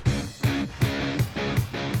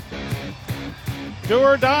Do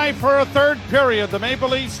or die for a third period. The Maple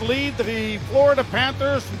Leafs lead the Florida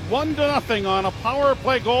Panthers 1-0 on a power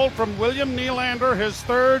play goal from William Nylander, his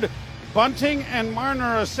third. Bunting and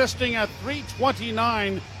Marner assisting at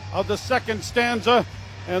 3:29 of the second stanza.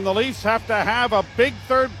 And the Leafs have to have a big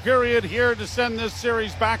third period here to send this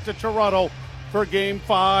series back to Toronto for Game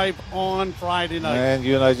 5 on Friday night. And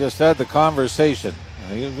you and I just had the conversation.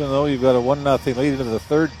 Even though you've got a 1-0 lead into the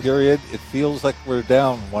third period, it feels like we're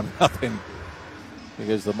down 1-0.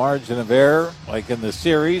 Because the margin of error, like in the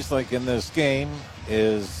series, like in this game,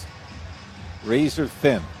 is razor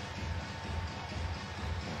thin.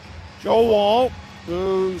 Joe Woll,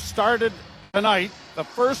 who started tonight, the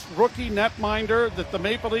first rookie netminder that the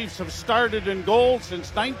Maple Leafs have started in goal since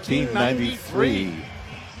 1993.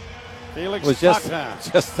 Felix was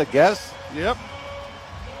just a guess? Yep.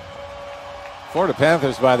 Florida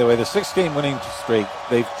Panthers, by the way, the 6-game winning streak,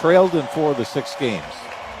 they've trailed in 4 of the 6 games.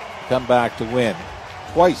 Come back to win.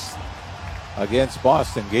 Twice against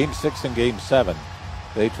Boston, Game 6 and Game 7.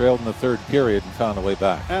 They trailed in the third period and found a way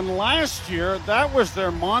back. And last year, that was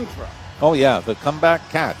their mantra. Oh, yeah, the comeback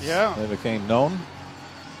Cats. Yeah. They became known.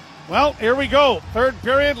 Well, here we go. Third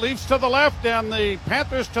period, Leafs to the left and the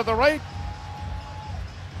Panthers to the right.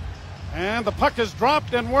 And the puck is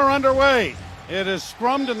dropped and we're underway. It is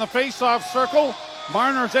scrummed in the face-off circle.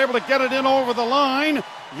 Marner's able to get it in over the line.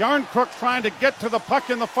 Yarncrook trying to get to the puck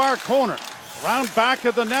in the far corner. Round back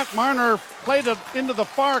of the net, Marner played it into the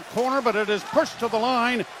far corner, but it is pushed to the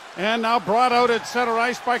line and now brought out at center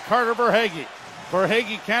ice by Carter Verhaeghe.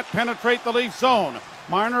 Verhaeghe can't penetrate the Leaf zone.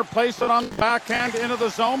 Marner placed it on the backhand into the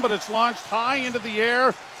zone, but it's launched high into the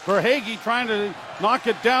air. Verhaeghe trying to knock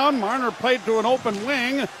it down. Marner played to an open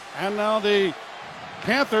wing, and now the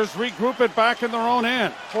Panthers regroup it back in their own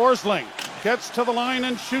end. Forsling gets to the line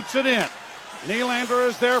and shoots it in. Nylander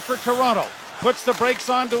is there for Toronto. Puts the brakes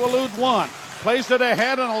on to elude one. Plays it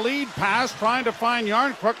ahead and a lead pass trying to find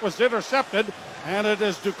Yarncrook was intercepted, and it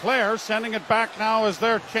is Duclair sending it back now as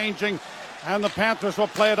they're changing, and the Panthers will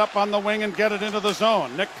play it up on the wing and get it into the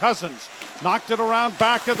zone. Nick Cousins knocked it around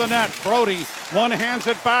back of the net. Brody one hands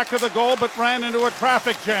it back of the goal but ran into a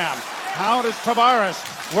traffic jam. Out is Tavares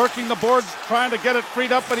working the boards trying to get it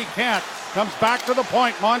freed up, but he can't. Comes back to the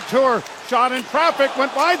point. Montour shot in traffic,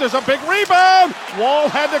 went wide. There's a big rebound. Wall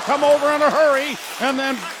had to come over in a hurry, and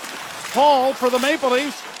then Paul for the Maple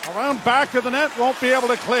Leafs around back of the net won't be able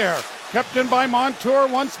to clear. Kept in by Montour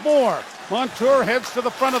once more. Montour heads to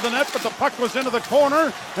the front of the net, but the puck was into the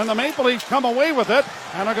corner, and the Maple Leafs come away with it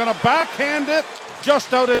and are going to backhand it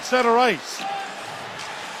just out at center ice.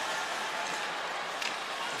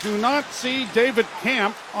 Do not see David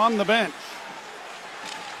Kampf on the bench.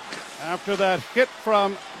 After that hit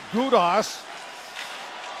from Gudas,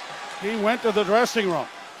 he went to the dressing room.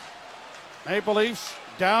 Maple Leafs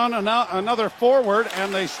down another forward,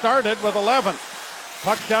 and they started with 11.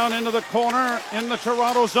 Puck down into the corner in the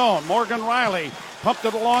Toronto zone. Morgan Riley pumped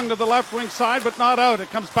it along to the left wing side, but not out.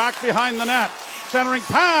 It comes back behind the net. Centering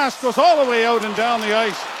pass goes all the way out and down the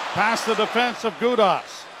ice past the defense of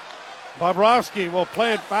Gudas. Bobrovsky will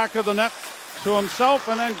play it back of the net to himself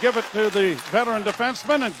and then give it to the veteran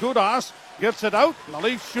defenseman, and Gudas gets it out, and the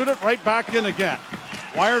Leafs shoot it right back in again.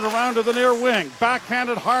 Wired around to the near wing,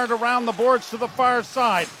 backhanded hard around the boards to the far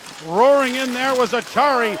side. Roaring in there was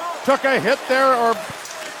Achari, took a hit there, or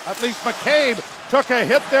at least McCabe took a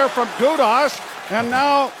hit there from Gudas, and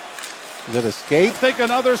now is it a skate? I think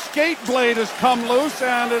another skate blade has come loose,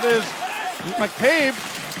 and it is McCabe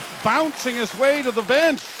bouncing his way to the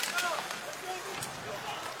bench.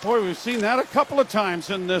 Boy, we've seen that a couple of times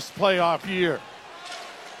in this playoff year.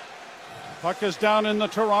 Puck is down in the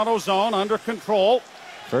Toronto zone, under control.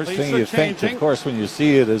 First thing you think, of course, when you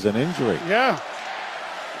see it is an injury. Yeah.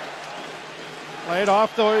 Played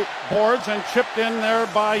off the boards and chipped in there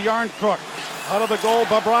by Yarncrook. Out of the goal,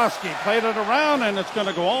 Bobrovsky played it around, and it's going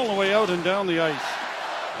to go all the way out and down the ice.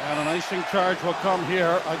 And an icing charge will come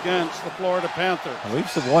here against the Florida Panthers. The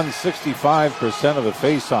Leafs have won 65% of the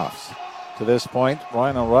faceoffs to this point.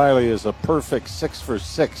 Ryan O'Reilly is a perfect 6 for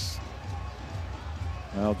 6.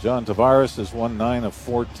 Well, John Tavares has won 9 of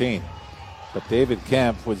 14. But David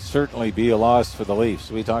Kampf would certainly be a loss for the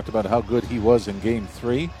Leafs. We talked about how good he was in Game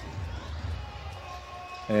 3.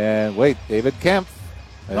 And wait, David Kampf.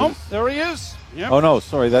 Nope, there he is. Yep. Oh, no,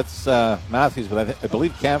 sorry, that's Matthews. But I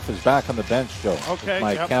believe Kampf is back on the bench, Joe. Okay, if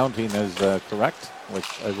my counting is correct, which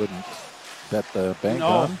I wouldn't bet the bank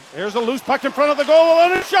on. Here's a loose puck in front of the goal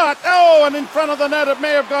and a shot. Oh, and in front of the net, it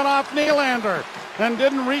may have gone off Nylander and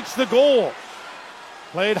didn't reach the goal.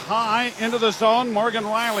 Played high into the zone. Morgan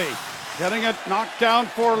Riley getting it knocked down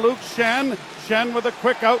for Luke Schenn. Schenn with a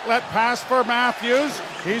quick outlet pass for Matthews.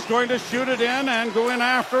 He's going to shoot it in and go in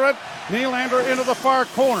after it. Nylander into the far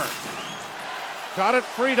corner. Got it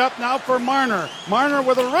freed up now for Marner. Marner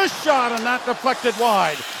with a wrist shot, and that deflected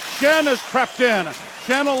wide. Schenn has crept in.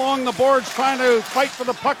 Schenn along the boards trying to fight for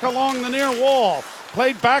the puck along the near wall.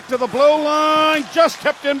 Played back to the blue line, just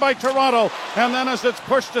tipped in by Toronto. And then as it's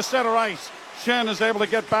pushed to center ice, Schenn is able to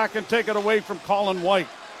get back and take it away from Colin White.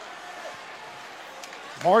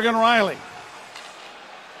 Morgan Rielly.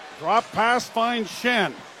 Drop pass finds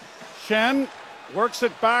Schenn. Schenn works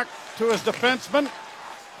it back to his defenseman.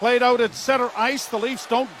 Played out at center ice. The Leafs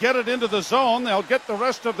don't get it into the zone. They'll get the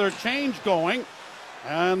rest of their change going.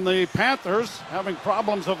 And the Panthers having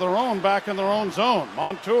problems of their own back in their own zone.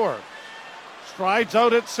 Montour strides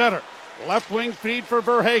out at center. Left wing feed for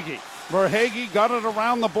Verhaeghe. Verhaeghe got it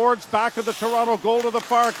around the boards back of the Toronto goal to the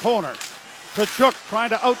far corner. Tkachuk trying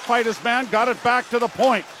to outfight his man. Got it back to the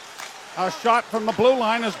point. A shot from the blue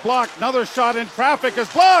line is blocked. Another shot in traffic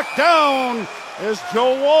is blocked. Down is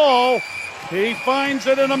Joe Woll. He finds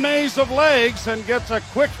it in a maze of legs and gets a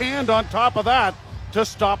quick hand on top of that to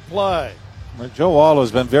stop play. Well, Joe Woll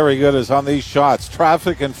has been very good as on these shots.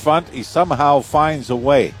 Traffic in front, he somehow finds a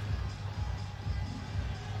way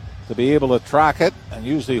to be able to track it and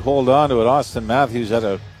usually hold on to it. Austin Matthews had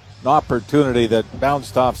an opportunity that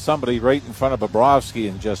bounced off somebody right in front of Bobrovsky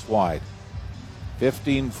and just wide.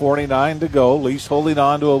 15:49 to go. Leafs holding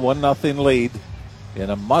on to a 1-0 lead in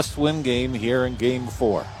a must-win game here in Game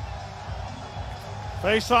 4.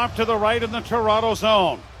 Face off to the right in the Toronto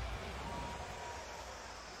zone.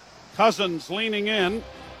 Cousins leaning in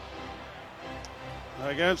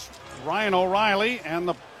against Ryan O'Reilly, and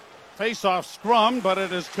the face-off scrum, but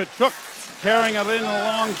it is Tkachuk carrying it in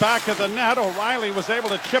along back of the net. O'Reilly was able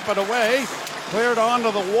to chip it away, cleared onto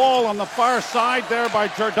the wall on the far side there by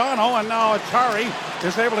Giordano, and now Achari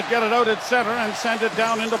is able to get it out at center and send it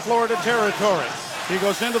down into Florida territory. He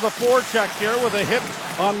goes into the forecheck here with a hit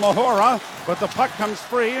on Mahora, but the puck comes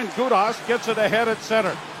free, and Gudas gets it ahead at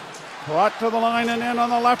center. Brought to the line and in on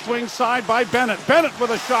the left wing side by Bennett. Bennett with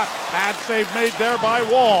a shot. Bad save made there by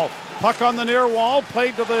Woll. Puck on the near wall,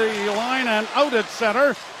 played to the line and out at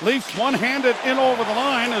center. Leafs one-handed in over the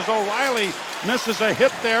line as O'Reilly misses a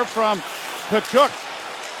hit there from Tkachuk.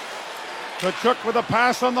 Tkachuk with a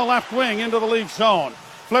pass on the left wing into the Leaf zone.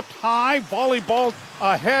 Flipped high, volleyball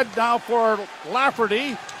ahead now for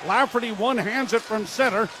Lafferty. Lafferty one-hands it from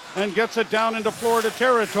center and gets it down into Florida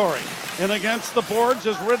territory. In against the boards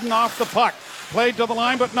is ridden off the puck. Played to the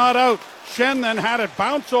line but not out. Schenn then had it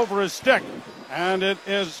bounce over his stick. And it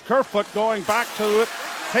is Kerfoot going back to it,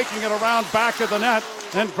 taking it around back of the net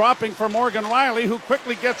and dropping for Morgan Rielly, who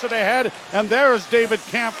quickly gets it ahead. And there is David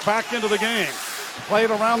Kampf back into the game. Played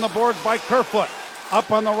around the boards by Kerfoot.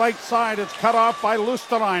 Up on the right side, it's cut off by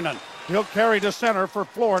Luosterainen. He'll carry to center for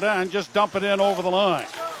Florida and just dump it in over the line.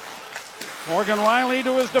 Morgan Rielly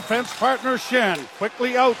to his defense partner Schenn.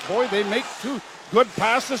 Quickly out. Boy, they make two good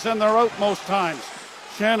passes and they're out most times.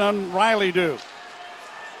 Schenn and Rielly do.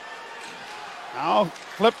 Now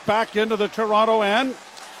flipped back into the Toronto end.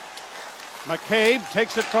 McCabe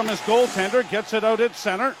takes it from his goaltender, gets it out at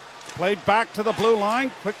center. Played back to the blue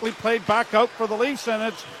line. Quickly played back out for the Leafs, and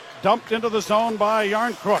it's dumped into the zone by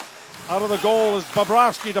Yarncrook. Out of the goal is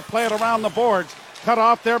Bobrovsky to play it around the boards. Cut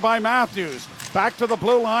off there by Matthews. Back to the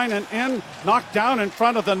blue line and in. Knocked down in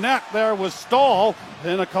front of the net. There was Stahl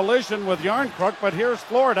in a collision with Yarncrook, but here's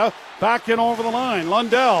Florida back in over the line.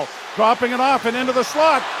 Lundell dropping it off and into the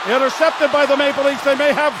slot. Intercepted by the Maple Leafs. They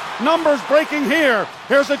may have numbers breaking here.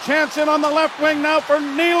 Here's a chance in on the left wing now for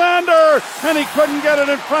Nylander, and he couldn't get it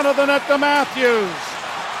in front of the net to Matthews.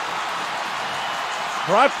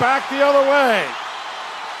 Brought back the other way.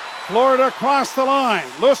 Florida across the line.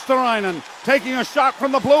 Luosterainen taking a shot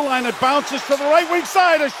from the blue line. It bounces to the right wing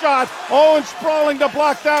side. A shot. Oh, and sprawling to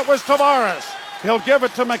block that was Tavares. He'll give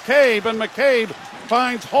it to McCabe, and McCabe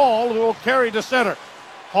finds Hall, who will carry to center.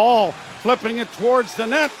 Hall flipping it towards the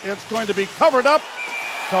net. It's going to be covered up.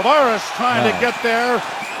 Tavares trying to get there.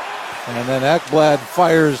 And then Ekblad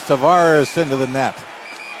fires Tavares into the net.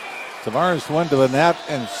 Tavares went to the net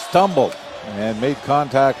and stumbled and made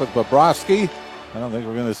contact with Bobrovsky. I don't think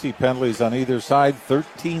we're going to see penalties on either side.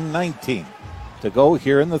 13-19 to go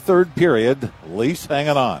here in the third period. Leafs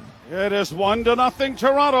hanging on. It is 1-0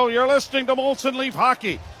 Toronto. You're listening to Molson Leaf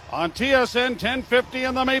Hockey on TSN 1050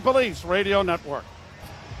 and the Maple Leafs Radio Network.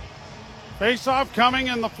 Face-off coming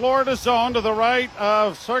in the Florida zone to the right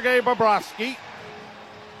of Sergei Bobrovsky.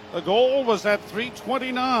 The goal was at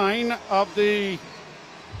 3:29 of the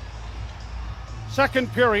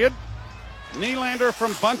second period. Nylander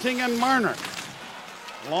from Bunting and Marner.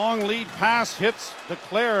 Long lead pass hits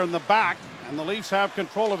Declare in the back, and the Leafs have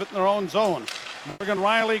control of it in their own zone. Morgan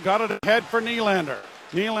Riley got it ahead for Nylander.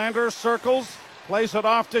 Nylander circles, plays it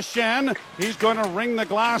off to Schenn. He's going to ring the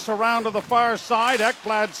glass around to the far side.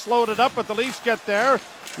 Ekblad slowed it up, but the Leafs get there.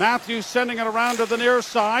 Matthews sending it around to the near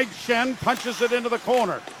side. Schenn punches it into the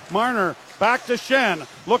corner. Marner back to Schenn,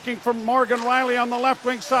 looking for Morgan Riley on the left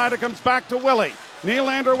wing side. It comes back to Willie.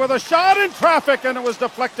 Nylander with a shot in traffic, and it was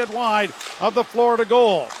deflected wide of the Florida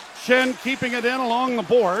goal. Schenn keeping it in along the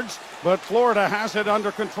boards, but Florida has it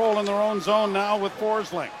under control in their own zone now with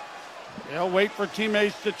Forsling. They'll wait for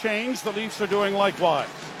teammates to change. The Leafs are doing likewise.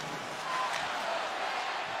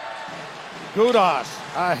 Gudas,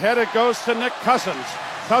 ahead it goes to Nick Cousins.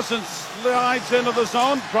 Cousins slides into the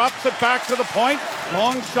zone, drops it back to the point.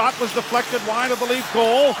 Long shot was deflected wide of the Leaf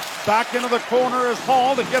goal. Back into the corner is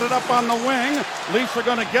Hall to get it up on the wing. Leafs are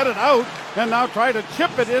going to get it out and now try to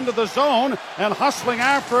chip it into the zone. And hustling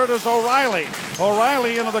after it is O'Reilly.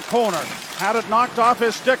 O'Reilly into the corner. Had it knocked off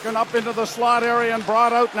his stick and up into the slot area and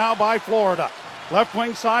brought out now by Florida. Left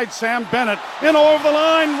wing side, Sam Bennett in over the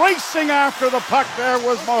line, racing after the puck. There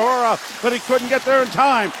was Mahura, but he couldn't get there in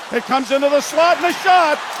time. It comes into the slot and a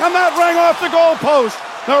shot, and that rang off the goalpost.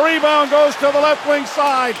 The rebound goes to the left wing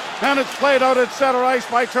side, and it's played out at center ice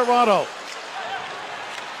by Toronto.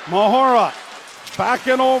 Mahura back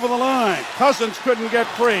in over the line. Cousins couldn't get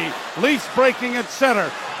free. Leafs breaking at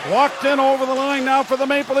center. Walked in over the line now for the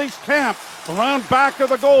Maple Leafs camp. Around back of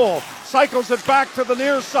the goal. Cycles it back to the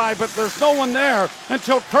near side, but there's no one there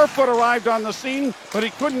until Kerfoot arrived on the scene, but he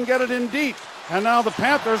couldn't get it in deep. And now the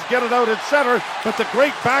Panthers get it out at center, but the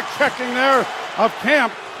great back-checking there of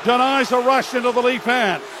Camp denies a rush into the Leaf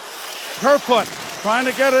end. Kerfoot trying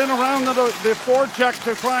to get in around the forecheck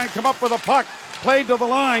to try and come up with a puck. Played to the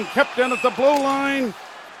line, kept in at the blue line,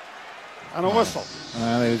 and a whistle.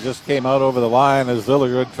 And it just came out over the line as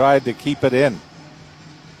Zilliard tried to keep it in.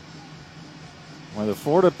 Well, the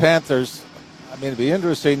Florida Panthers, it'd be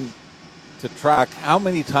interesting to track how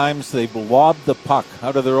many times they've lobbed the puck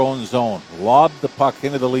out of their own zone, lobbed the puck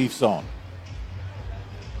into the Leaf zone.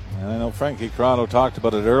 And I know Frankie Corrado talked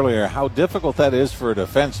about it earlier, how difficult that is for a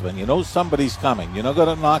defenseman. You know somebody's coming. You're not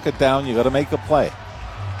going to knock it down. You got to make a play.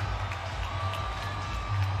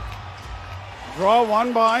 Draw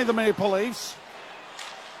one by the Maple Leafs.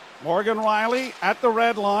 Morgan Riley at the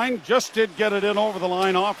red line, just did get it in over the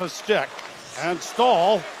line off a stick. And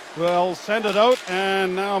Stahl will send it out,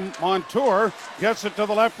 and now Montour gets it to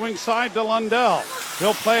the left wing side to Lundell.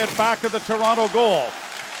 He'll play it back at the Toronto goal.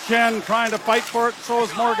 Schenn trying to fight for it, so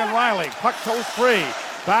is Morgan Riley. Puck goes free.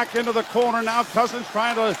 Back into the corner now. Cousins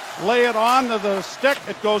trying to lay it on to the stick.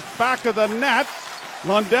 It goes back of the net.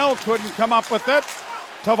 Lundell couldn't come up with it.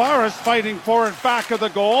 Tavares fighting for it back of the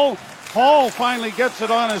goal. Hall finally gets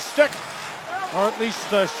it on his stick, or at least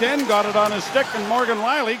Schenn got it on his stick, and Morgan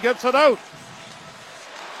Riley gets it out.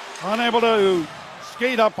 Unable to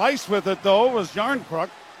skate up ice with it, though, was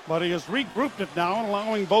Yarncrook, but he has regrouped it now,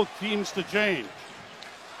 allowing both teams to change.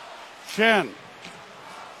 Schenn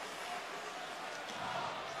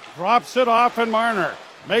drops it off, and Marner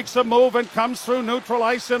makes a move and comes through neutral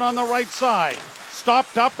ice in on the right side.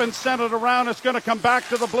 Stopped up and sent it around. It's going to come back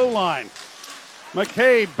to the blue line.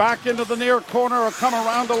 McCabe back into the near corner, or come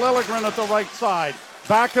around to Liljegren at the right side.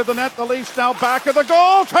 Back of the net, the Leafs now back of the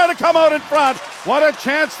goal, trying to come out in front. What a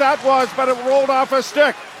chance that was, but it rolled off a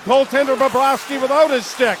stick. Goaltender Bobrovsky without his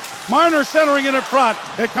stick. Marner centering it in front.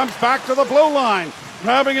 It comes back to the blue line.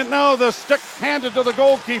 Grabbing it now, the stick handed to the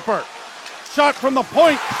goalkeeper. Shot from the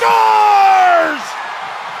point. Scores!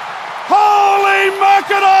 Holy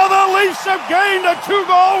mackerel, the Leafs have gained a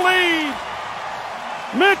 2-goal lead.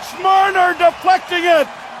 Mitch Marner deflecting it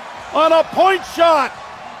on a point shot.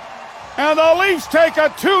 And the Leafs take a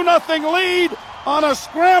 2-0 lead on a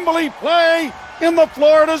scrambly play in the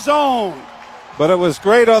Florida zone. But it was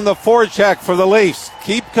great on the forecheck for the Leafs.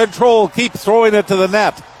 Keep control, keep throwing it to the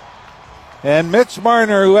net. And Mitch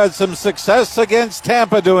Marner, who had some success against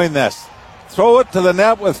Tampa doing this. Throw it to the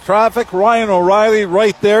net with traffic. Ryan O'Reilly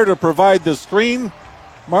right there to provide the screen.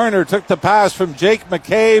 Marner took the pass from Jake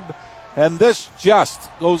McCabe, and this just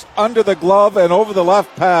goes under the glove and over the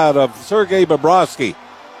left pad of Sergei Bobrovsky.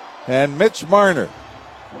 And Mitch Marner,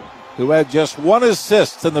 who had just one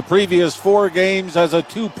assist in the previous 4 games, has a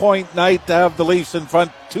 2-point night to have the Leafs in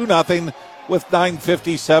front 2-0 with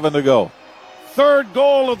 9:57 to go. Third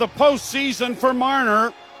goal of the postseason for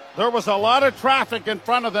Marner. There was a lot of traffic in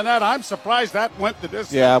front of the net. I'm surprised that went the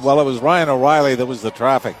distance. Yeah, well, it was Ryan O'Reilly that was the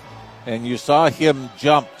traffic. And you saw him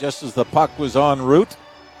jump just as the puck was en route.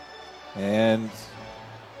 And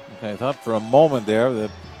I thought for a moment there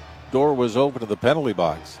the door was open to the penalty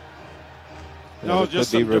box. No,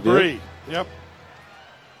 just some debris. Yep.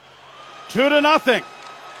 2-0.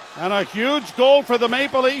 And a huge goal for the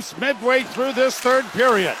Maple Leafs midway through this third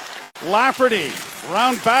period. Lafferty,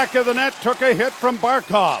 round back of the net, took a hit from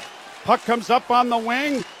Barkov. Puck comes up on the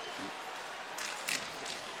wing.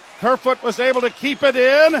 Kerfoot was able to keep it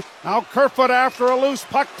in. Now Kerfoot after a loose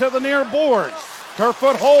puck to the near boards.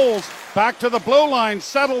 Kerfoot holds. Back to the blue line.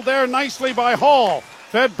 Settled there nicely by Hall.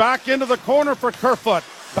 Fed back into the corner for Kerfoot.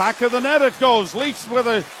 Back of the net it goes. Leafs with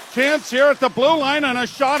a chance here at the blue line, and a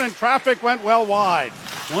shot in traffic went well wide.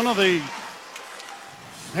 One of the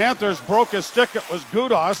Panthers broke his stick. It was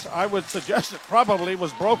Gudas. I would suggest it probably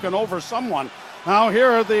was broken over someone. Now here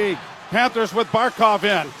are the Panthers with Barkov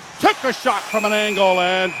in. Took a shot from an angle,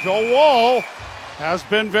 and Joe Woll has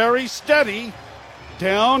been very steady.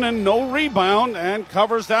 Down and no rebound, and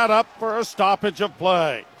covers that up for a stoppage of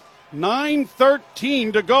play.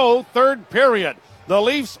 9:13 to go, third period. The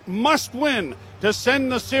Leafs must win to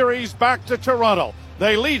send the series back to Toronto.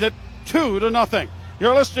 They lead it 2-0.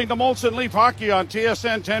 You're listening to Molson Leaf Hockey on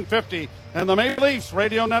TSN 1050 and the Maple Leafs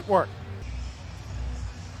Radio Network.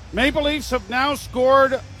 Maple Leafs have now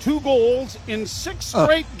scored 2 goals in 6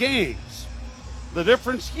 straight games. The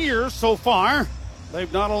difference here so far,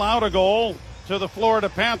 they've not allowed a goal to the Florida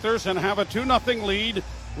Panthers and have a 2-0 lead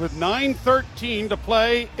with 9:13 to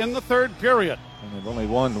play in the third period. And they've only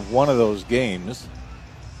won one of those games.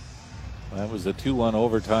 That was the 2-1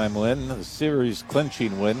 overtime win, the series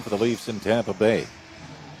clinching win for the Leafs in Tampa Bay.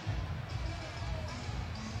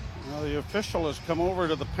 Well, the official has come over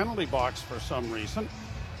to the penalty box for some reason.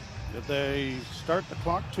 Did they start the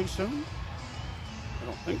clock too soon? I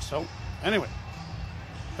don't think so. Anyway,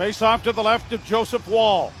 face off to the left of Joseph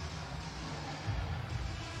Woll.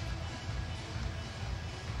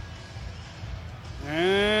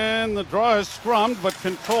 And the draw is scrummed, but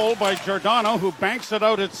controlled by Giordano, who banks it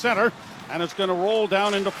out at center, and it's going to roll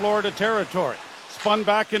down into Florida territory. Spun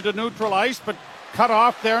back into neutral ice, but cut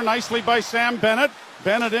off there nicely by Sam Bennett.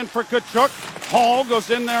 Bennett in for Tkachuk. Hall goes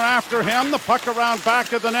in there after him. The puck around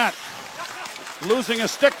back of the net. Losing a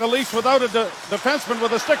stick. The Leafs without a defenseman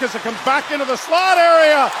with a stick as it comes back into the slot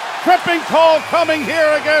area. Tripping call coming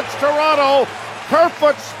here against Toronto.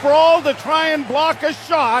 Kerfoot sprawled to try and block a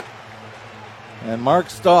shot. And Mark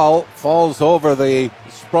Stahl falls over the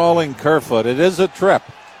sprawling Kerfoot. It is a trip.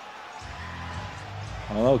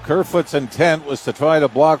 Although Kerfoot's intent was to try to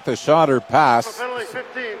block the shot or pass. Penalty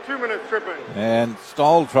 15, 2 minutes tripping. And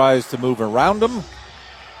Stahl tries to move around him.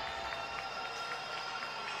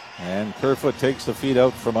 And Kerfoot takes the feet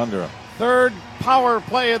out from under him. Third power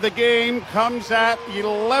play of the game comes at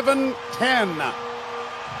 11:10.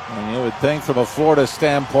 And you would think from a Florida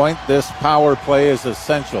standpoint, this power play is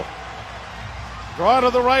essential. Draw to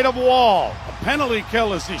the right of Woll. A penalty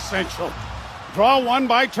kill is essential. Draw won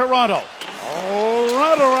by Toronto.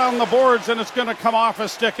 Right around the boards, and it's going to come off a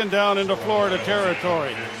stick and down into Florida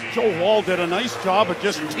territory. Joe Woll did a nice job of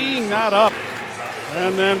just teeing that up.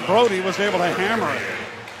 And then Brody was able to hammer it.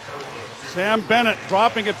 Sam Bennett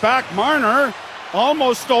dropping it back. Marner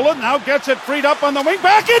almost stole it. Now gets it freed up on the wing.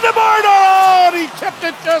 Back into Marner! Oh, and he tipped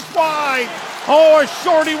it just wide. Oh, a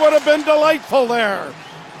shorty would have been delightful there.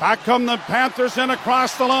 Back come the Panthers in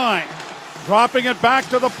across the line. Dropping it back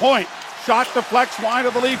to the point. Shot deflects wide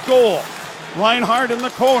of the Leaf goal. Reinhart in the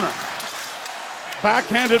corner.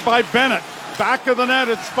 Backhanded by Bennett. Back of the net.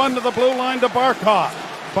 It's spun to the blue line to Barkov.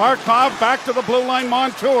 Barkov back to the blue line.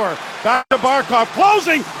 Montour. Back to Barkov.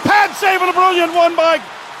 Closing. Pad save and a brilliant one by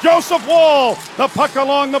Joseph Woll. The puck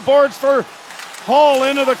along the boards for Hall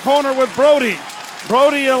into the corner with Brody.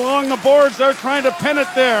 Brody along the boards. They're trying to pin it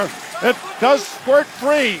there. It does squirt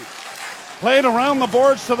free. Played around the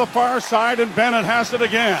boards to the far side, and Bennett has it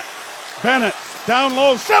again. Bennett down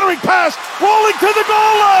low, centering pass, rolling to the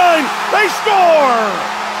goal line. They score.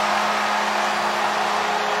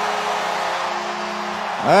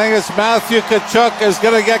 I think it's Matthew Tkachuk is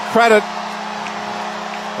going to get credit.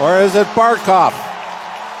 Or is it Barkov?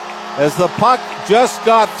 As the puck just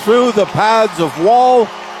got through the pads of Woll,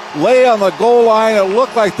 lay on the goal line, it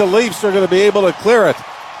looked like the Leafs are going to be able to clear it.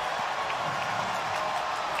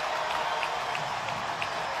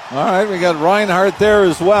 All right, we got Reinhart there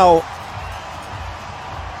as well.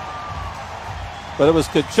 But it was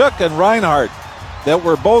Tkachuk and Reinhart that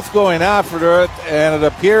were both going after it, and it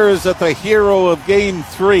appears that the hero of Game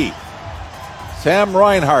 3, Sam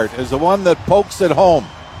Reinhart, is the one that pokes it home.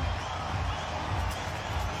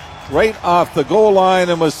 Right off the goal line,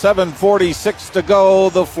 and with 7:46 to go,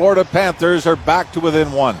 the Florida Panthers are back to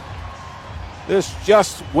within 1. This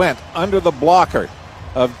just went under the blocker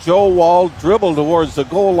of Joe Woll, dribbled towards the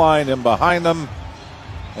goal line and behind them,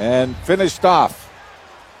 and finished off.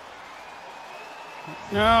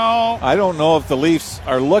 No. I don't know if the Leafs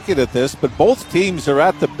are looking at this, but both teams are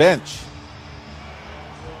at the bench.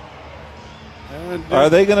 Are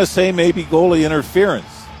they going to say maybe goalie interference?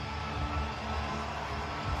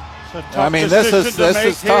 I mean, this is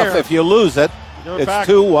tough. Here. If you lose it, it's back.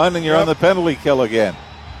 2-1 and you're on the penalty kill again.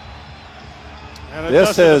 And it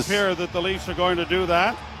doesn't appear that the Leafs are going to do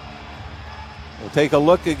that. We'll take a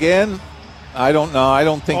look again. I don't know. I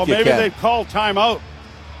don't think you can. Maybe they've called timeout.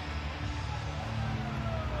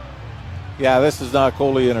 Yeah, this is not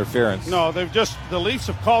goalie interference. No, the Leafs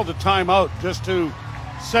have called a timeout just to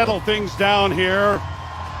settle things down here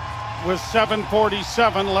with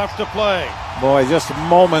 7:47 left to play. Boy, just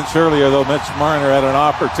moments earlier, though, Mitch Marner had an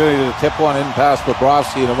opportunity to tip one in past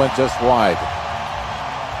Bobrovsky, and it went just wide.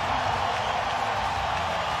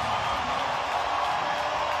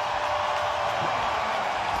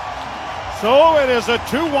 So it is a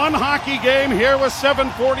 2-1 hockey game here with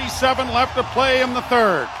 7:47 left to play in the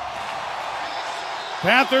third.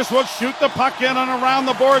 Panthers will shoot the puck in and around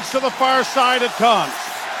the boards to the far side it comes.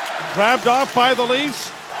 Grabbed off by the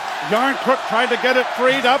Leafs. Yarncrook tried to get it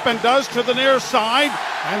freed up and does to the near side.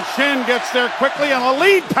 And Shen gets there quickly and a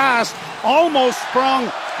lead pass almost sprung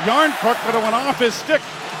Yarncrook, but it went off his stick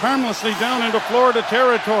harmlessly down into Florida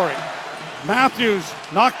territory. Matthews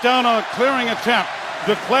knocked down a clearing attempt.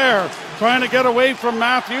 Declare trying to get away from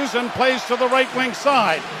Matthews and plays to the right wing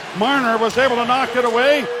side. Marner was able to knock it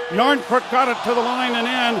away. Yarncrook got it to the line and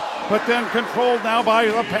in, but then controlled now by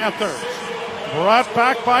the Panthers. Brought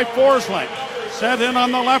back by Forsling. Sent in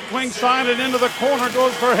on the left wing side and into the corner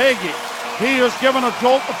goes Verhaeghe. He is given a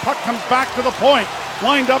jolt. The puck comes back to the point.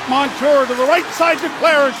 Lined up Montour to the right side.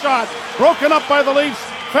 Declare a shot. Broken up by the Leafs.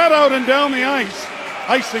 Fed out and down the ice.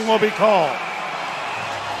 Icing will be called.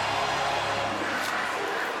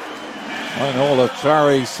 Noel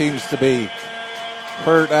Acciari seems to be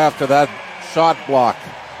hurt after that shot block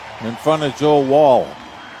in front of Joe Wall.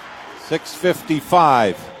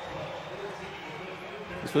 6:55.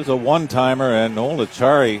 This was a one-timer, and Noel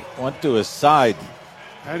Acciari went to his side.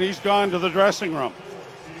 And he's gone to the dressing room.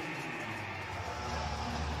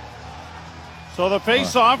 So the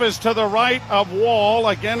face-off is to the right of Wall,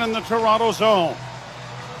 again in the Toronto zone.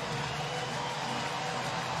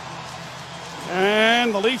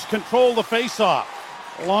 And the Leafs control the face-off.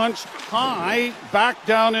 Launched high, back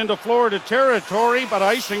down into Florida territory, but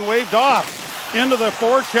icing waved off. Into the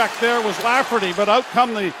forecheck there was Lafferty, but out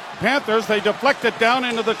come the Panthers. They deflect it down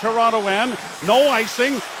into the Toronto end. No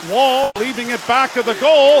icing. Wall leaving it back of the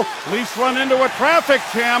goal. Leafs run into a traffic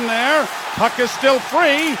jam there. Puck is still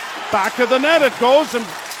free. Back of the net it goes, and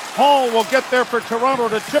Hall will get there for Toronto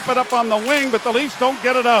to chip it up on the wing, but the Leafs don't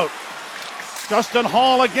get it out. Justin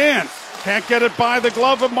Hall again. Can't get it by the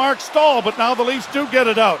glove of Mark Stahl, but now the Leafs do get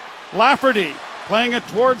it out. Lafferty playing it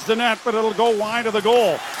towards the net, but it'll go wide of the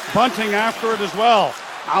goal. Bunting after it as well.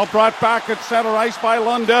 Now brought back at center ice by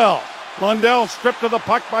Lundell. Lundell stripped of the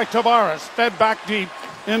puck by Tavares. Fed back deep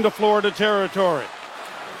into Florida territory.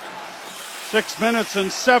 6 minutes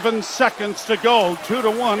and 7 seconds to go.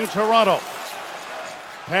 2-1 Toronto.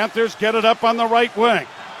 Panthers get it up on the right wing.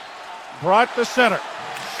 Brought to center.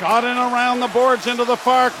 Shot in around the boards into the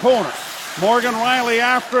far corner. Morgan Riley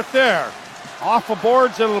after it there. Off the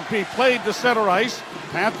boards, it'll be played to center ice.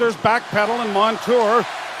 Panthers backpedal and Montour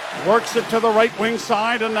works it to the right wing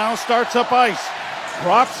side and now starts up ice.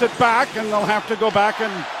 Drops it back and they'll have to go back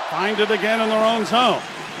and find it again in their own zone.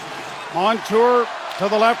 Montour to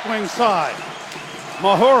the left wing side.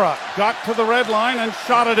 Mahura got to the red line and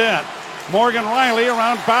shot it in. Morgan Riley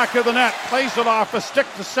around back of the net. Plays it off a stick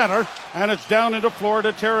to center and it's down into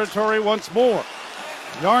Florida territory once more.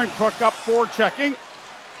 Yarncrook up forechecking.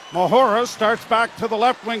 Mahura starts back to the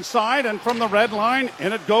left wing side and from the red line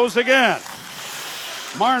in it goes again.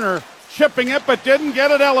 Marner chipping it but didn't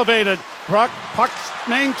get it elevated. Puck's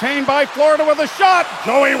maintained by Florida with a shot.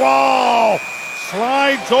 Joey Wall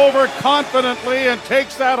slides over confidently and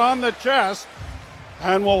takes that on the chest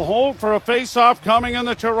and will hold for a face-off coming in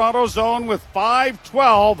the Toronto zone with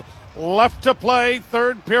 5:12 left to play,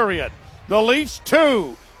 third period. The Leafs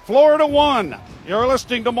 2, Florida 1. You're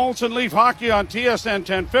listening to Molson Leaf Hockey on TSN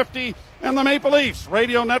 1050 and the Maple Leafs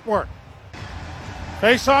Radio Network.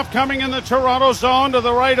 Face-off coming in the Toronto zone to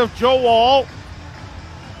the right of Joe Wall.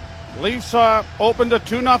 Leafs opened a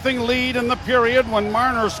 2-0 lead in the period when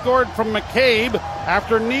Marner scored from McCabe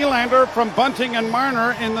after Nylander from Bunting and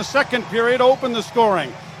Marner in the second period opened the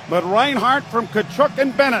scoring. But Reinhart from Tkachuk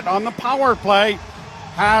and Bennett on the power play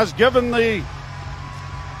has given the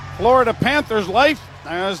Florida Panthers life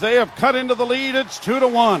as they have cut into the lead. It's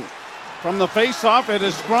 2-1. From the face-off, it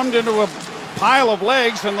is scrummed into a pile of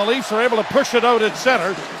legs, and the Leafs are able to push it out at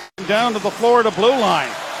center down to the Florida blue line.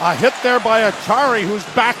 A hit there by Achari, who's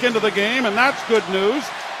back into the game, and that's good news.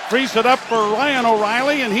 Frees it up for Ryan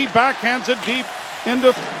O'Reilly, and he backhands it deep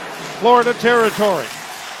into Florida territory.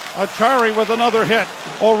 Achari with another hit.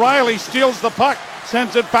 O'Reilly steals the puck,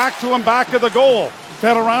 sends it back to him back of the goal.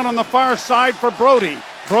 Fed around on the far side for Brody.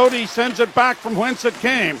 Brody sends it back from whence it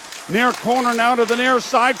came. Near corner now to the near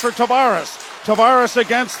side for Tavares. Tavares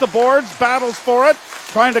against the boards, battles for it,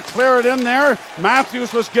 trying to clear it in there.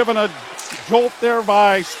 Matthews was given a jolt there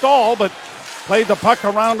by Stahl, but played the puck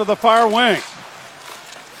around to the far wing.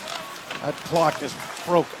 That clock is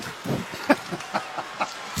broken.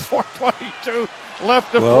 4:22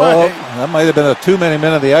 left to play. That might have been a too many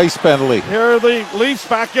minute of the ice penalty. Here are the Leafs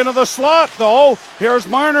back into the slot, though. Here's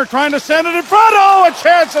Marner trying to send it in front. Oh, a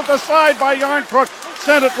chance at the side by Yarncrook.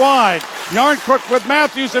 Sent it wide. Yarncrook with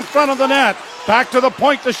Matthews in front of the net. Back to the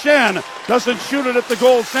point to Schenn. Doesn't shoot it at the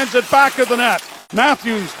goal. Sends it back to the net.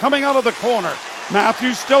 Matthews coming out of the corner.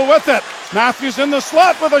 Matthews still with it. Matthews in the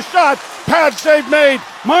slot with a shot. Pad save made.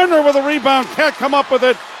 Marner with a rebound. Can't come up with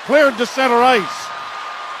it. Cleared to center ice.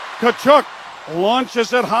 Tkachuk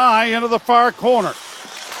launches it high into the far corner.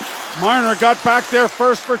 Marner got back there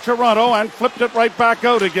first for Toronto and flipped it right back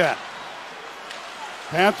out again.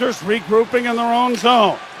 Panthers regrouping in their own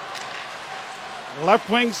zone. Left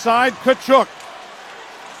wing side, Tkachuk.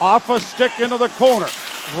 Off a stick into the corner.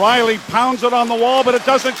 Riley pounds it on the wall, but it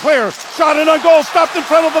doesn't clear. Shot in on goal, stopped in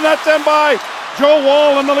front of the net then by Joe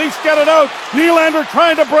Woll, and the Leafs get it out. Nylander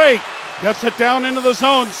trying to break. Gets it down into the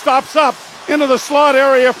zone, stops up into the slot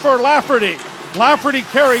area for Lafferty. Lafferty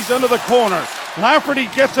carries into the corner. Lafferty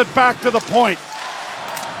gets it back to the point.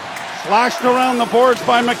 Slashed around the boards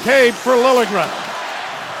by McCabe for Liljegren.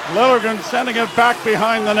 Liljegren sending it back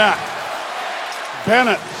behind the net.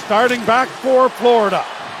 Bennett starting back for Florida.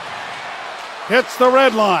 Hits the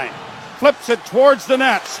red line. Flips it towards the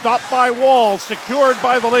net. Stopped by Wall. Secured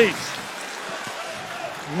by the Leafs.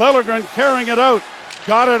 Liljegren carrying it out.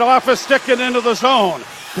 Got it off a stick and into the zone.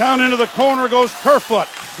 Down into the corner goes Kerfoot.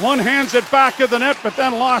 One hands it back to the net, but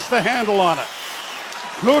then lost the handle on it.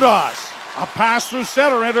 Kudos. A pass through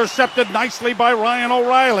center, intercepted nicely by Ryan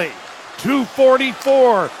O'Reilly.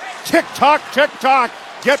 2:44. Tick-tock, tick-tock.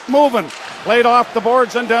 Get moving. Played off the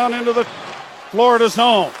boards and down into the Florida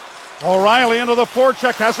zone. O'Reilly into the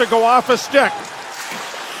forecheck, has to go off a stick.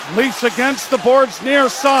 Leafs against the boards near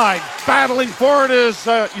side. Battling for it is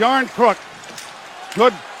Yarncrook.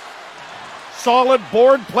 Good solid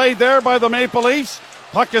board play there by the Maple Leafs.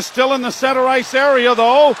 Puck is still in the center ice area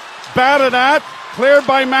though. Batted at, cleared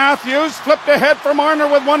by Matthews. Flipped ahead for Marner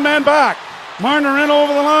with one man back. Marner in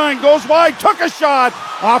over the line, goes wide, took a shot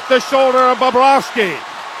off the shoulder of Bobrovsky.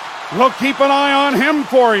 We'll keep an eye on him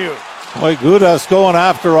for you. Boy, Gudas going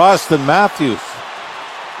after Austin Matthews.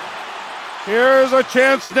 Here's a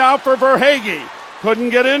chance now for Verhaeghe. Couldn't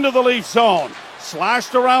get into the Leaf zone.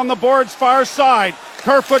 Slashed around the boards far side.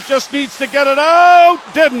 Kerfoot just needs to get it out.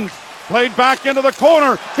 Didn't. Played back into the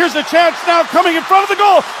corner. Here's a chance now coming in front of the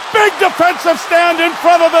goal. Big defensive stand in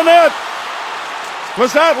front of the net.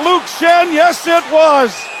 Was that Luke Schenn? Yes, it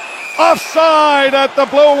was. Offside at the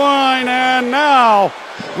blue line. And now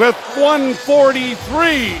with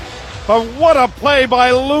 1:43. But what a play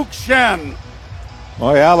by Luke Schenn.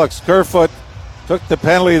 Boy, Alex Kerfoot took the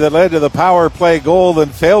penalty that led to the power play goal, then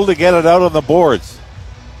failed to get it out on the boards.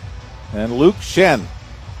 And Luke Schenn,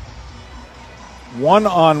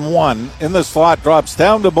 one-on-one in the slot, drops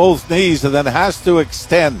down to both knees and then has to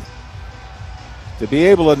extend to be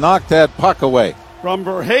able to knock that puck away. From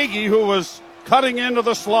Verhaeghe, who was cutting into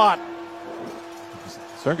the slot.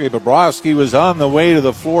 Sergei Bobrovsky was on the way to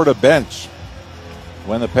the Florida bench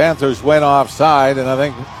when the Panthers went offside, and I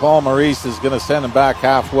think Paul Maurice is going to send him back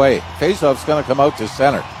halfway. Faceoff's going to come out to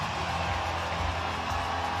center.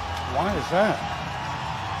 Why is that?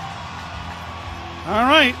 All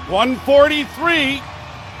right, 1:43.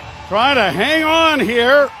 Trying to hang on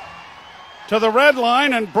here to the red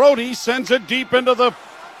line, and Brody sends it deep into the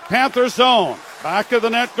Panther zone. Back of the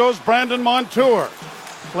net goes Brandon Montour.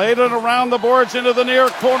 Played it around the boards into the near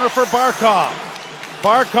corner for Barkov.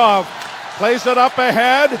 Barkov plays it up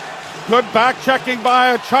ahead. Good back checking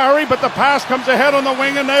by Achari, but the pass comes ahead on the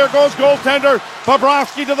wing, and there goes goaltender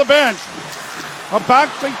Bobrovsky to the bench. A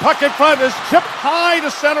bouncing puck in front is chipped high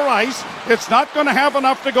to center ice. It's not going to have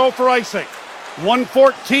enough to go for icing.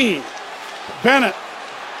 1:14. Bennett.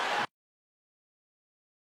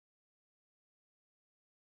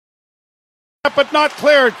 But not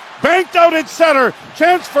cleared. Banked out at center.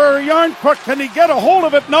 Chance for Yarncrook. Can he get a hold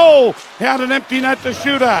of it? No. He had an empty net to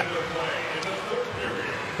shoot at.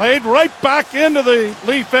 Played right back into the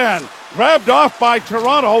Leaf end. Grabbed off by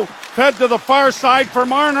Toronto. Fed to the far side for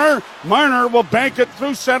Marner. Marner will bank it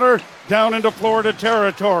through center down into Florida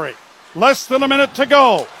territory. Less than a minute to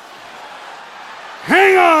go.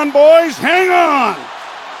 Hang on, boys, hang on.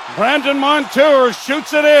 Brandon Montour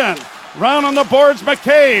shoots it in. Round on the boards,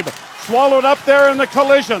 McCabe. Swallowed up there in the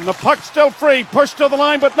collision. The puck still free. Pushed to the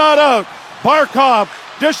line, but not out. Barkov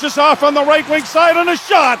dishes off on the right wing side and a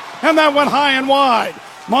shot. And that went high and wide.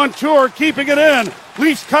 Montour keeping it in.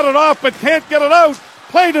 Leafs cut it off, but can't get it out.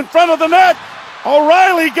 Played in front of the net.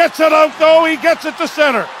 O'Reilly gets it out, though. He gets it to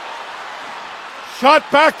center. Shot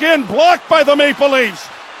back in, blocked by the Maple Leafs.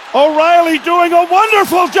 O'Reilly doing a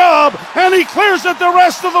wonderful job, and he clears it the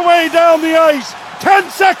rest of the way down the ice. 10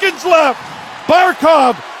 seconds left.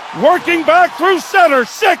 Barkov working back through center.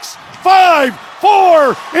 6, 5, 4,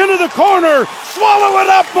 into the corner. Swallow it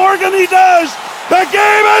up, Morgan, he does. The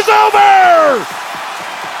game is over.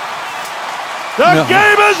 The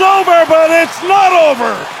game is over, but it's not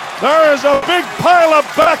over. There is a big pile-up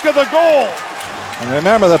back of the goal. And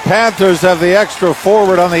remember, the Panthers have the extra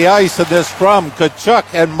forward on the ice in this scrum, Tkachuk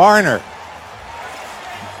and Marner.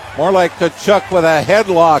 More like Tkachuk with a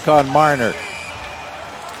headlock on Marner.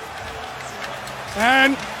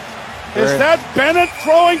 And is that Bennett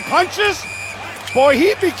throwing punches? Boy,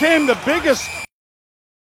 he became the biggest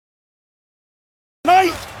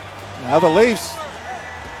night. Now the Leafs,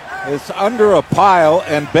 it's under a pile,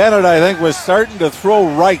 and Bennett, I think, was starting to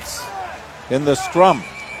throw rights in the scrum.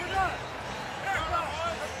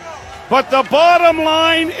 But the bottom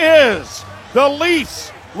line is the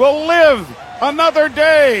Leafs will live another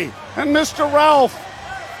day. And Mr. Ralph,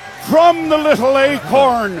 from the little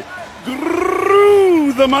acorn,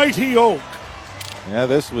 grew the mighty oak. Yeah,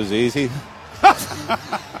 this was easy.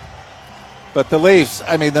 But the Leafs,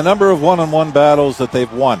 I mean, the number of one-on-one battles that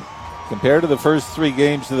they've won compared to the first 3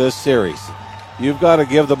 games of this series, you've got to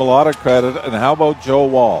give them a lot of credit. And how about Joe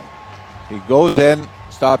Woll? He goes in,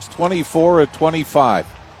 stops 24 at 25.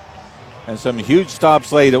 And some huge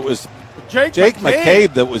stops late. It was Jake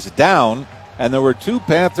McCabe that was down, and there were 2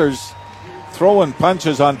 Panthers throwing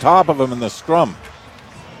punches on top of him in the scrum.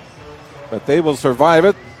 But they will survive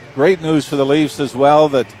it. Great news for the Leafs as well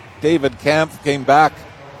that David Kampf came back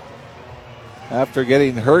after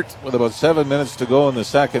getting hurt with about 7 minutes to go in the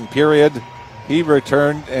second period. He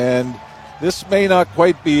returned, and this may not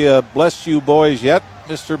quite be a bless you boys yet,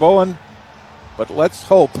 Mr. Bowen, but let's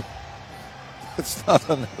hope it's not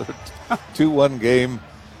another 2-1 game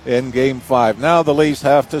in Game 5. Now the Leafs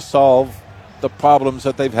have to solve the problems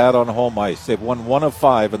that they've had on home ice. They've won 1 of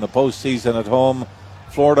 5 in the postseason at home.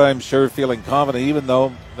 Florida, I'm sure, feeling confident, even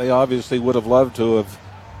though they obviously would have loved to have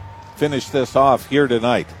finished this off here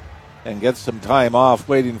tonight and get some time off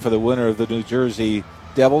waiting for the winner of the New Jersey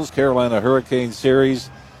Devils, Carolina Hurricane series.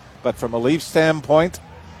 But from a Leafs standpoint,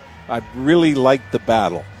 I really liked the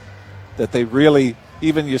battle. That they really...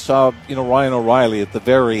 Even you saw, Ryan O'Reilly at the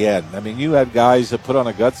very end. I mean, you had guys that put on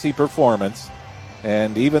a gutsy performance,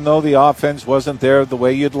 and even though the offense wasn't there the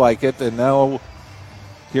way you'd like it, and now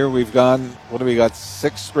here we've gone, what have we got,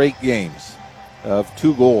 6 straight games of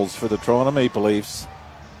 2 goals for the Toronto Maple Leafs,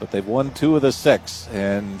 but they've won 2 of the 6,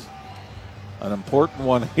 and an important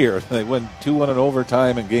one here. They win 2-1 in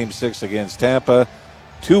overtime in Game 6 against Tampa,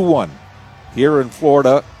 2-1 here in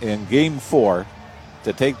Florida in Game 4.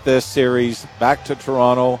 To take this series back to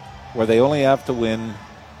Toronto, where they only have to win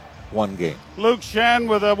 1 game. Luke Shen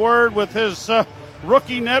with a word with his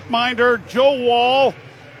rookie netminder, Joe Woll.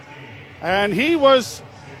 And he was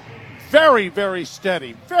very, very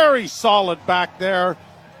steady, very solid back there.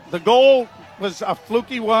 The goal was a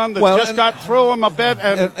fluky one that got through him a bit.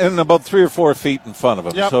 And about 3 or 4 feet in front of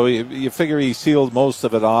him. Yep. So you figure he sealed most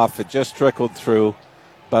of it off. It just trickled through.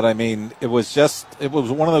 But, I mean, it was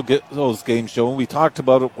one of those games, Joe, and we talked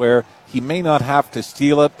about it, where he may not have to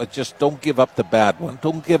steal it, but just don't give up the bad one.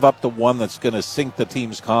 Don't give up the one that's going to sink the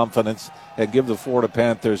team's confidence and give the Florida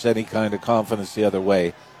Panthers any kind of confidence the other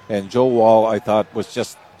way. And Joe Woll, I thought, was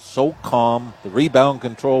just so calm. The rebound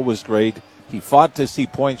control was great. He fought to see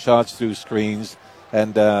point shots through screens,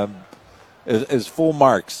 and is full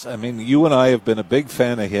marks. I mean, you and I have been a big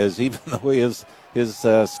fan of his, even though his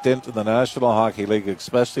stint in the National Hockey League,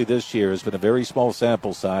 especially this year, has been a very small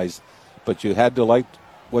sample size. But you had to like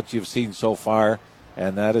what you've seen so far,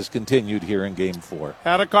 and that has continued here in Game 4.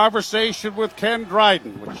 Had a conversation with Ken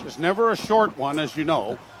Dryden, which is never a short one, as you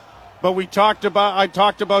know. But I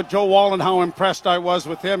talked about Joe Woll and how impressed I was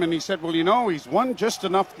with him, and he said, well, he's won just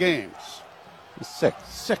enough games.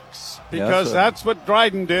 6. Because that's what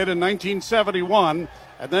Dryden did in 1971,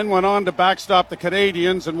 and then went on to backstop the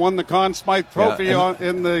Canadians and won the Conn Smythe Trophy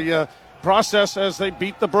in the process as they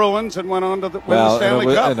beat the Bruins and went on to win the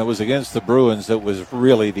Stanley Cup. And it was against the Bruins that was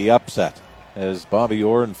really the upset. As Bobby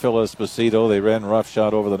Orr and Phil Esposito, they ran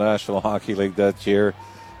roughshod over the National Hockey League that year.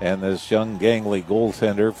 And this young gangly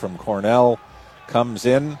goaltender from Cornell comes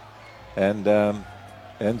in and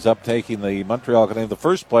ends up taking the Montreal Canadiens, the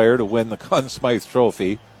first player to win the Conn Smythe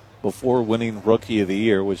Trophy before winning Rookie of the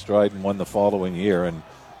Year, which Dryden won the following year. And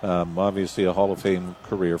obviously a Hall of Fame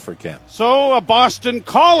career for Ken. So a Boston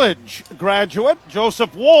College graduate,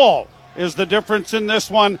 Joseph Wall, is the difference in this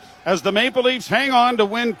one as the Maple Leafs hang on to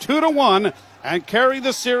win 2-1 and carry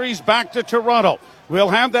the series back to Toronto. We'll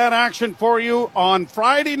have that action for you on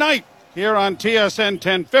Friday night here on TSN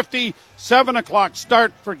 1050, 7 o'clock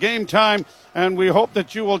start for game time, and we hope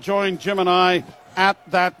that you will join Jim and I at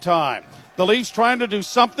that time. The Leafs trying to do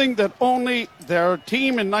something that only their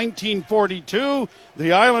team in 1942,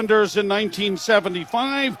 the Islanders in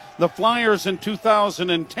 1975, the Flyers in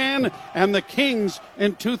 2010, and the Kings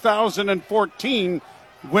in 2014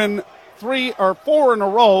 win 3 or 4 in a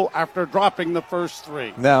row after dropping the first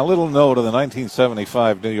 3. Now, a little note of the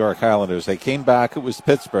 1975 New York Islanders. They came back. It was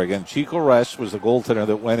Pittsburgh, and Chico Resch was the goaltender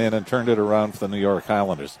that went in and turned it around for the New York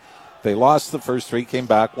Islanders. They lost the first 3, came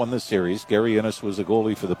back, won the series. Gary Innes was the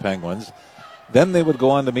goalie for the Penguins. Then they would go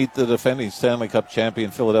on to meet the defending Stanley Cup champion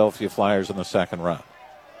Philadelphia Flyers in the second round.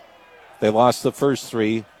 They lost the first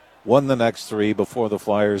 3, won the next 3 before the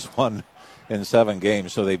Flyers won in 7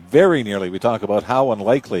 games. So they very nearly, we talk about how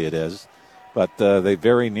unlikely it is, but they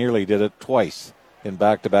very nearly did it twice in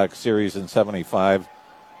back-to-back series in 75.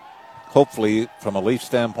 Hopefully, from a Leaf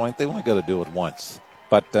standpoint, they only got to do it once.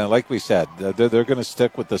 But like we said, they're going to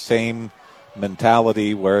stick with the same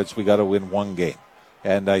mentality where it's we got to win one game.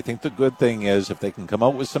 And I think the good thing is if they can come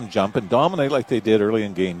out with some jump and dominate like they did early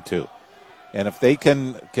in Game 2, and if they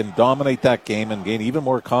can dominate that game and gain even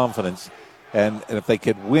more confidence, and if they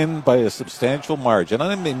could win by a substantial margin,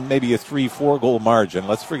 I mean maybe a 3-4 goal margin,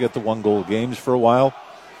 let's forget the 1-goal games for a while,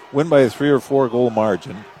 win by a 3 or 4 goal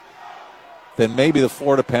margin, then maybe the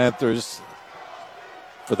Florida Panthers,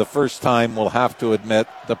 for the first time, will have to admit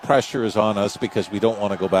the pressure is on us because we don't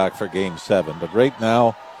want to go back for Game 7. But right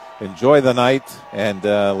now, enjoy the night, and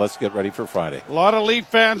let's get ready for Friday. A lot of Leaf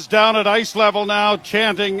fans down at ice level now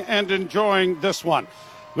chanting and enjoying this one.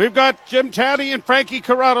 We've got Jim Taddy and Frankie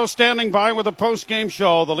Corrado standing by with a post-game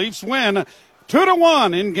show. The Leafs win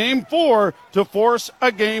 2-1 in Game 4 to force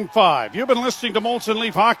a Game 5. You've been listening to Molson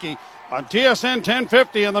Leaf Hockey on TSN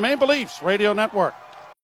 1050 and the Maple Leafs Radio Network.